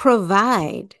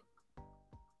provide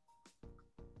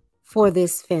for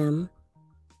this femme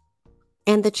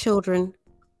and the children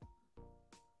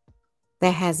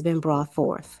that has been brought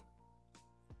forth.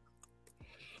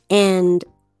 And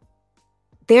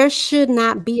there should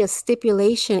not be a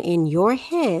stipulation in your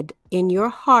head, in your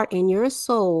heart, in your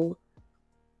soul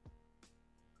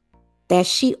that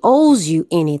she owes you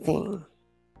anything.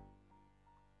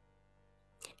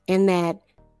 And that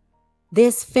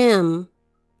this femme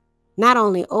not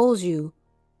only owes you,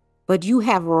 but you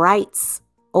have rights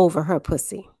over her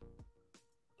pussy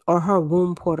or her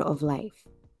womb portal of life.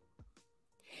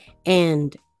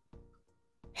 And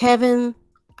heaven,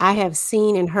 I have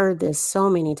seen and heard this so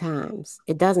many times.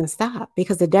 It doesn't stop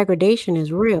because the degradation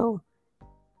is real.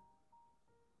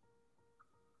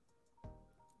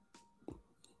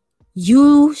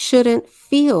 You shouldn't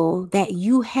feel that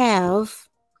you have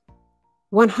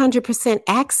 100%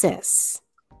 access,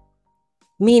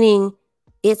 meaning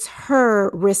it's her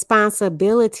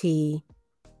responsibility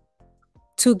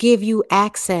to give you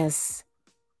access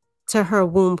to her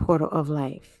womb portal of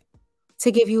life, to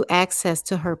give you access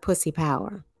to her pussy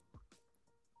power.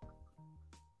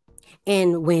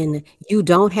 And when you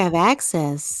don't have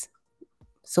access,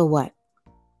 so what?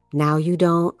 Now you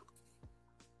don't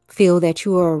feel that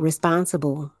you are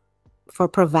responsible for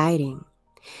providing.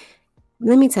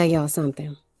 Let me tell y'all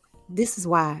something. This is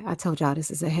why I told y'all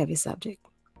this is a heavy subject.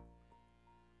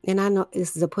 And I know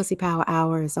this is a pussy power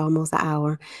hour. It's almost an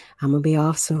hour. I'm going to be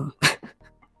off soon.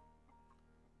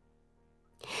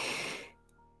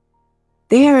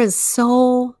 There is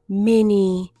so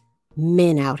many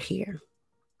men out here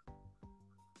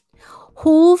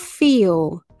who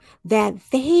feel that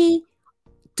they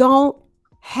don't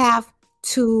have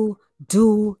to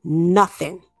do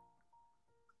nothing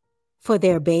for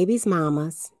their babies'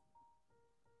 mamas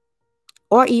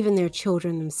or even their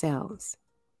children themselves.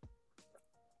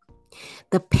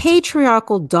 The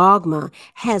patriarchal dogma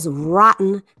has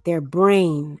rotten their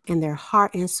brain and their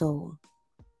heart and soul.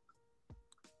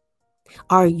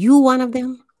 Are you one of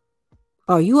them?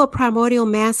 Are you a primordial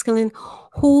masculine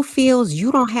who feels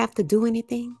you don't have to do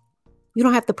anything? You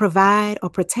don't have to provide or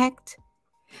protect?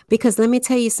 Because let me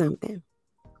tell you something.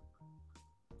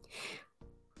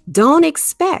 Don't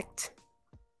expect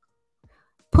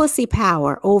pussy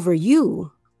power over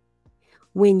you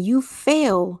when you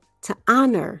fail to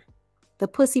honor the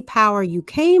pussy power you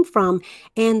came from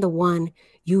and the one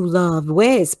you loved,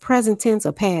 whether it's present tense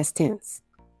or past tense.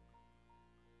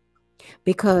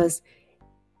 Because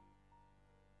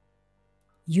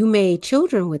you made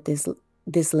children with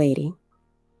this lady,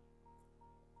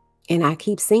 and I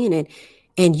keep seeing it,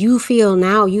 and you feel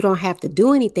now you don't have to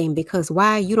do anything because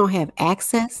why? You don't have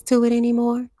access to it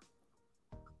anymore.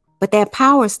 But that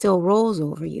power still rolls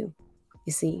over you,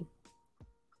 you see.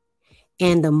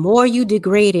 And the more you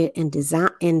degrade it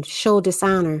and show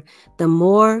dishonor, the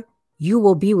more you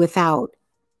will be without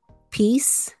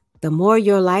peace, the more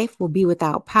your life will be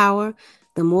without power,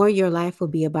 the more your life will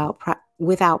be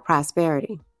without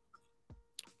prosperity.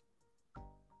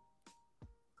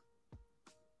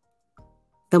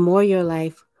 The more your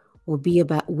life will be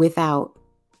without.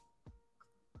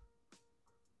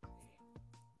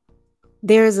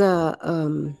 There's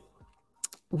one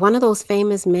of those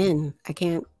famous men.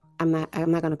 I'm not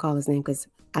going to call his name because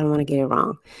I don't want to get it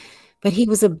wrong. But he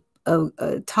was a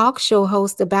talk show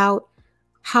host about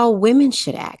how women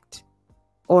should act,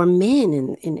 or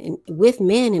men and with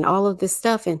men and all of this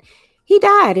stuff. And he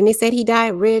died, and they said he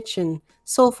died rich and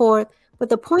so forth. But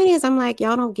the point is, I'm like,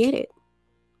 y'all don't get it.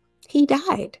 He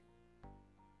died.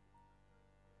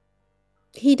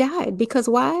 He died because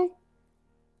why?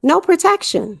 No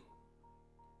protection,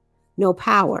 no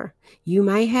power. You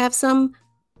might have some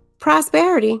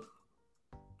prosperity,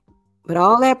 but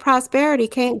all that prosperity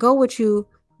can't go with you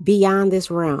beyond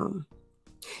this realm.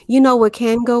 You know what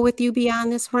can go with you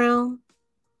beyond this realm?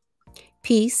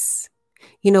 Peace.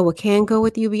 You know what can go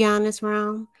with you beyond this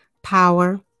realm?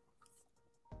 Power.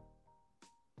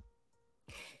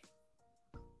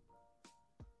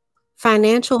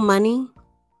 Financial money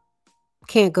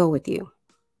can't go with you.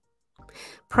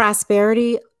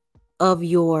 Prosperity of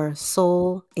your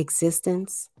soul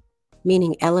existence,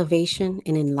 meaning elevation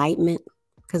and enlightenment,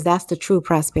 because that's the true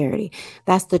prosperity.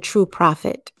 That's the true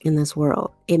profit in this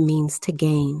world. It means to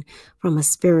gain from a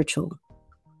spiritual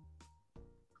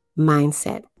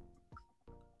mindset.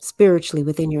 Spiritually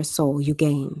within your soul, you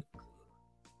gain.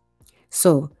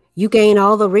 So you gain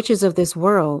all the riches of this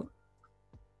world.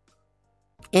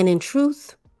 And in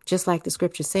truth, just like the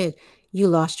scripture said, you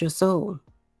lost your soul.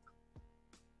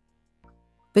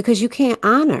 Because you can't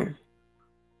honor.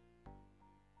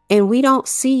 And we don't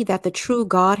see that the true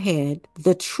Godhead,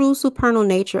 the true supernal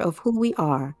nature of who we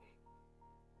are,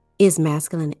 is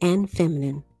masculine and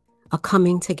feminine, a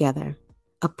coming together,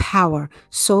 a power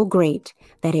so great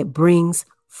that it brings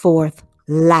forth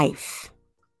life.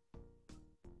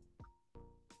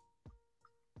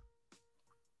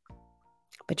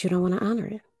 But you don't want to honor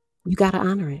it. You got to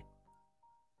honor it.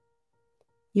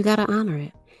 You got to honor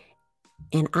it.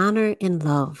 And honor and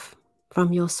love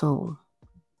from your soul.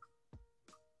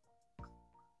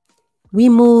 We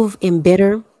move in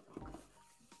bitter.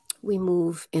 We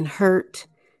move in hurt,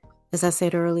 as I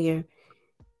said earlier.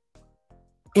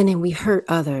 And then we hurt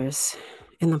others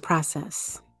in the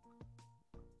process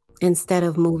instead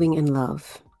of moving in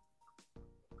love.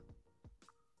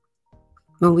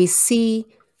 When we see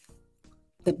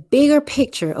the bigger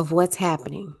picture of what's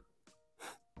happening,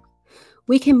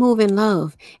 we can move in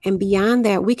love. And beyond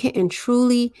that, we can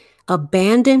truly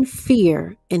abandon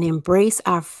fear and embrace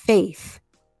our faith.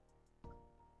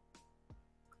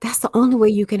 That's the only way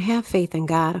you can have faith in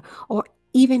God or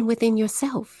even within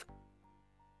yourself.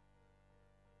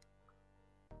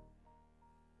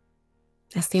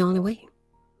 That's the only way.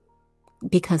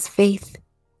 Because faith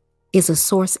is a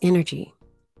source energy.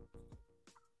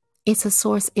 It's a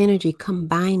source energy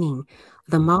combining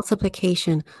the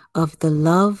multiplication of the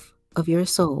love of your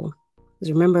soul.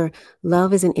 Because remember,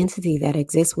 love is an entity that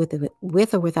exists with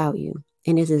or without you.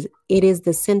 And it is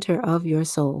the center of your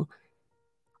soul.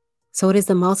 So it is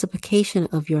the multiplication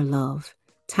of your love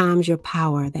times your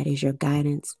power, that is your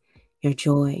guidance, your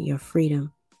joy, your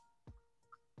freedom.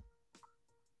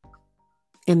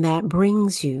 And that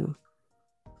brings you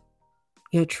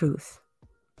your truth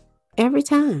every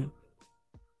time.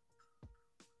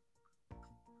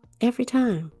 Every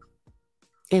time.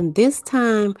 And this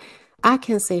time, I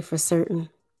can say for certain,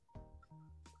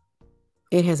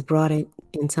 it has brought it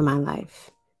into my life.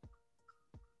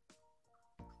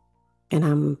 And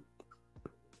I'm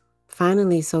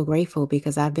finally so grateful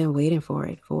because I've been waiting for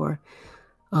it for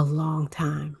a long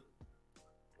time.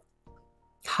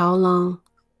 How long?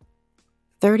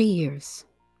 30 years.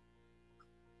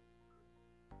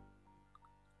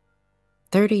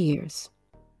 30 years.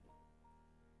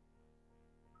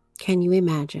 Can you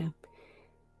imagine?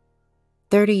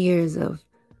 30 years of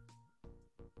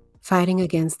fighting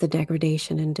against the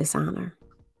degradation and dishonor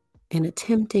and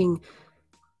attempting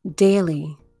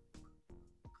daily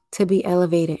to be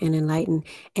elevated and enlightened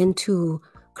and to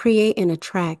create and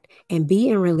attract and be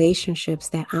in relationships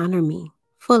that honor me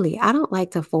fully. I don't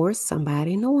like to force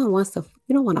somebody. You don't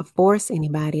want to force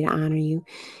anybody to honor you.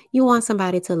 You want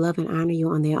somebody to love and honor you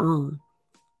on their own.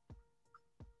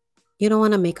 You don't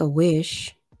want to make a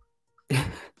wish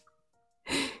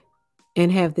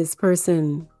and have this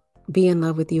person be in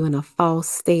love with you in a false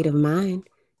state of mind.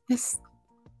 It's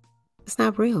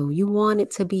not real. You want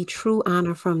it to be true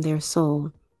honor from their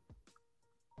soul.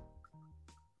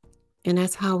 And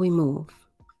that's how we move.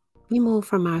 We move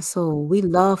from our soul. We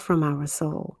love from our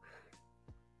soul.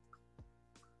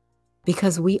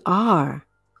 Because we are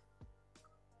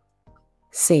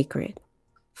sacred,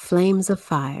 flames of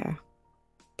fire,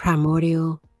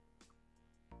 primordial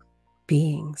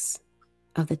beings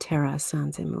of the Terra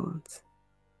suns and moons.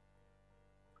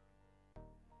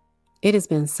 It has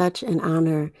been such an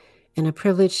honor and a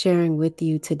privilege sharing with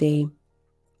you today.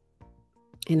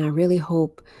 And I really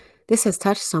hope this has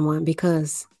touched someone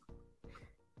because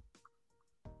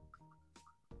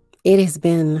it has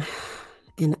been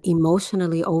an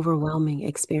emotionally overwhelming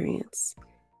experience.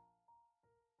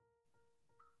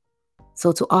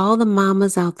 So to all the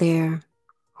mamas out there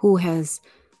who has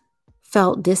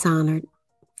felt dishonored,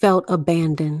 felt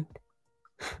abandoned,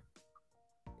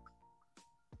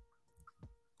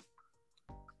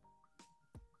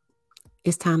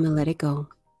 it's time to let it go.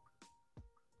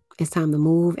 It's time to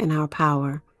move in our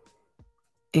power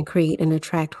and create and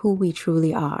attract who we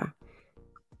truly are.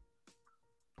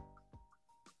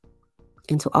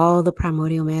 and to all the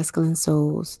primordial masculine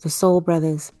souls, the soul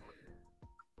brothers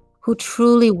who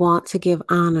truly want to give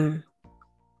honor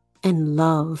and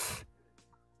love.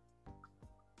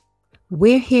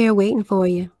 We're here waiting for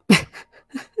you.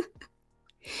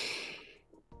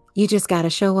 You just got to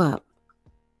show up.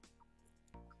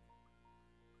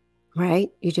 Right?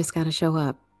 You just got to show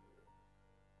up.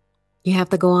 You have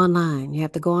to go online. You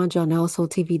have to go on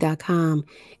JornelSoulTV.com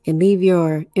and leave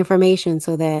your information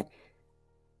so that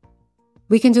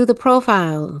we can do the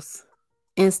profiles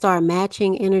and start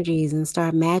matching energies and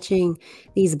start matching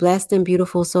these blessed and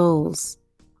beautiful souls.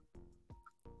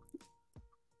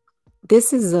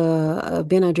 This has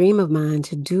been a dream of mine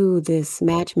to do this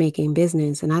matchmaking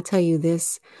business. And I tell you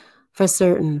this for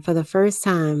certain, for the first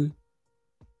time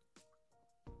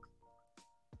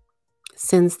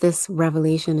since this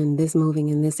revelation and this moving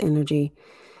in this energy,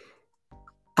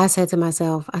 I said to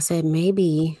myself,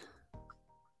 maybe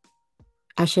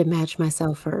I should match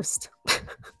myself first.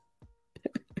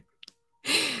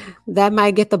 That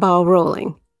might get the ball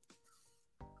rolling.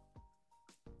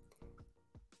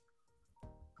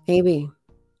 Maybe.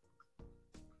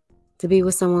 To be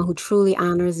with someone who truly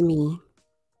honors me.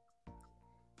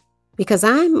 Because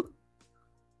I'm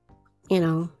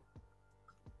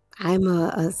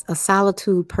a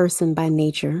solitude person by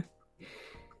nature.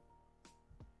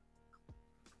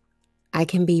 I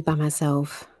can be by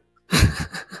myself.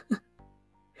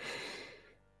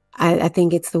 I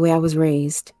think it's the way I was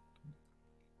raised.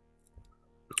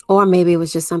 Or maybe it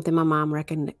was just something my mom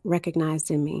recognized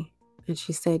in me. And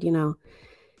she said,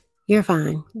 you're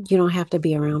fine. You don't have to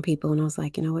be around people. And I was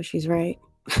like, you know what? She's right.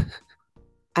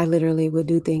 I literally would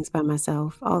do things by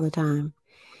myself all the time.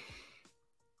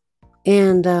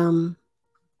 And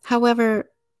however,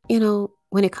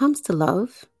 when it comes to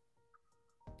love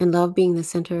and love being the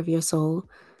center of your soul,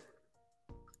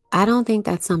 I don't think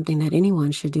that's something that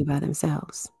anyone should do by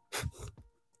themselves.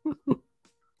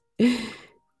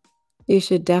 You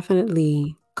should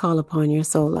definitely call upon your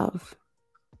soul love.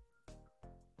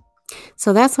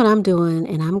 So that's what I'm doing,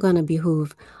 and I'm going to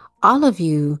behoove all of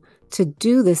you to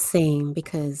do the same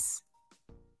because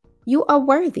you are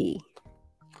worthy.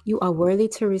 You are worthy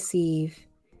to receive.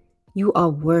 You are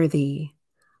worthy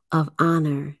of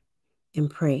honor and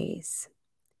praise.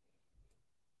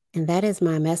 And that is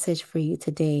my message for you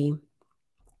today.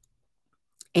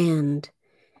 And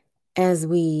as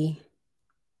we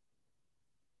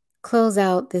close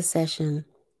out this session,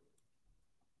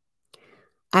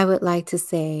 I would like to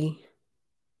say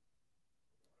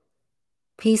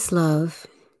peace, love,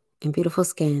 and beautiful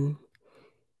skin.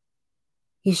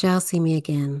 You shall see me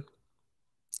again.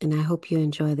 And I hope you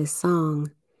enjoy this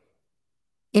song.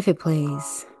 If it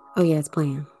plays. Oh yeah, it's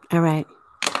playing. All right.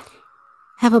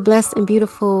 Have a blessed and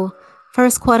beautiful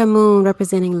first quarter moon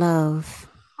representing love.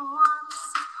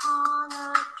 Once upon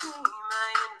a dream,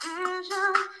 I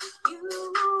envisioned you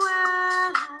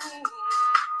and me,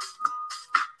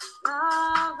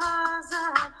 lovers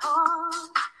at home,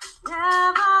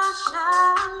 never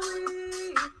shall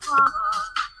we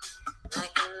part,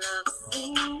 like a love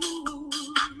scene.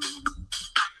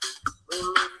 We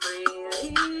move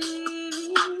freely,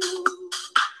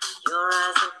 your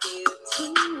eyes of beauty.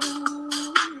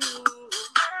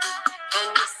 Can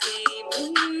you see me?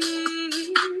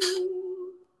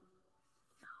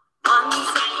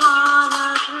 Once upon a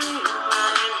dream, I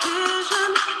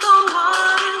envisioned the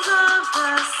waters of the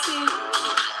sea.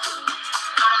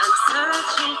 I'm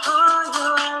searching for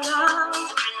your love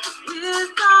with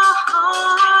the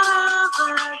heart of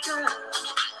a girl.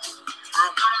 I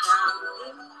found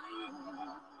you.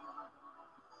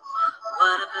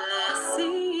 What a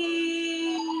blessing.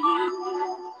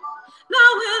 Now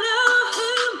we're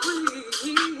with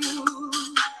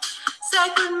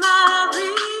Sacred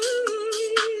Mary.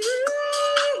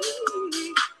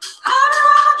 I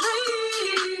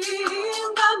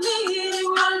dreamed of meeting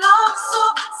your love so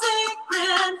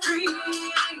sacred and free.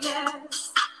 Yes,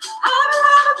 I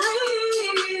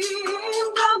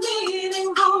dreamed of meeting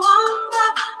the one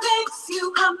that makes you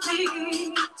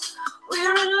complete.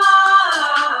 We're in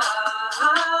love.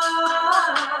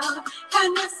 Can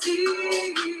you see?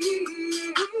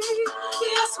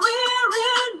 Yes, we're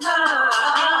in love.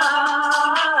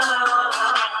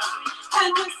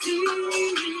 Can you see?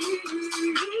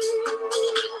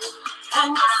 Can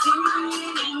you see?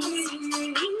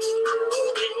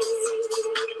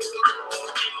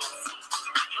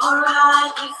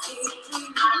 Alright, you see.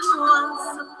 Once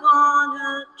upon a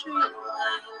dream,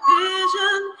 I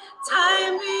envisioned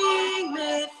time being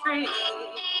made free.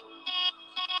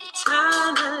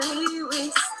 Eternally we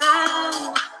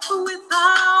stand with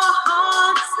our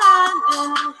hearts hand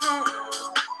in hand.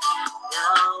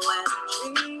 Now as a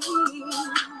dream,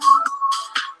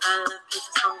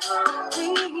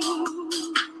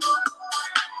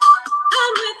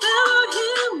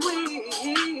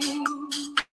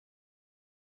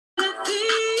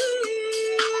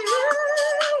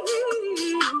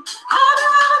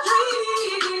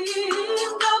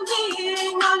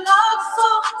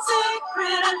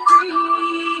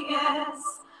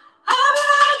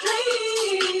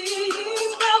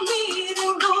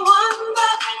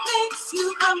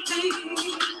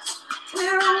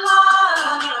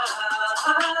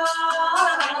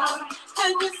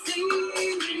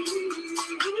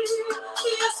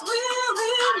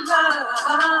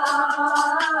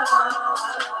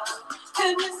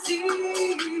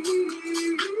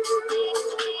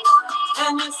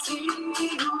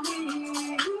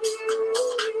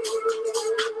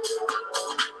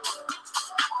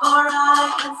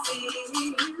 wanna see you.